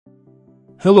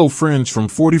Hello friends from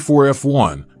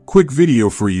 44F1, quick video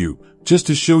for you, just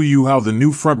to show you how the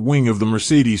new front wing of the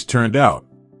Mercedes turned out.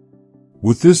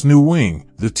 With this new wing,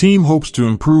 the team hopes to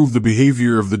improve the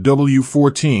behavior of the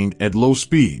W14 at low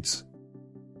speeds.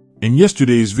 In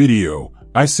yesterday's video,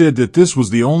 I said that this was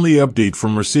the only update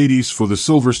from Mercedes for the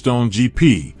Silverstone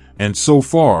GP, and so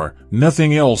far,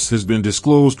 nothing else has been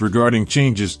disclosed regarding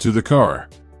changes to the car.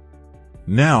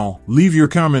 Now, leave your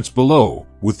comments below.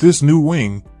 With this new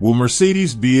wing, will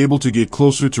Mercedes be able to get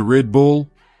closer to Red Bull?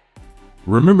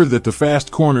 Remember that the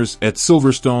fast corners at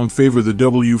Silverstone favor the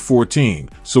W14,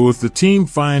 so if the team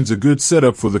finds a good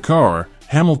setup for the car,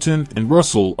 Hamilton and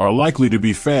Russell are likely to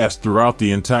be fast throughout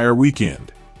the entire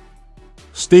weekend.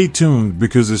 Stay tuned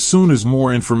because as soon as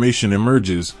more information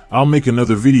emerges, I'll make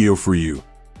another video for you.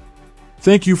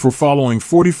 Thank you for following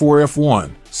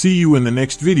 44F1. See you in the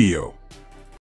next video.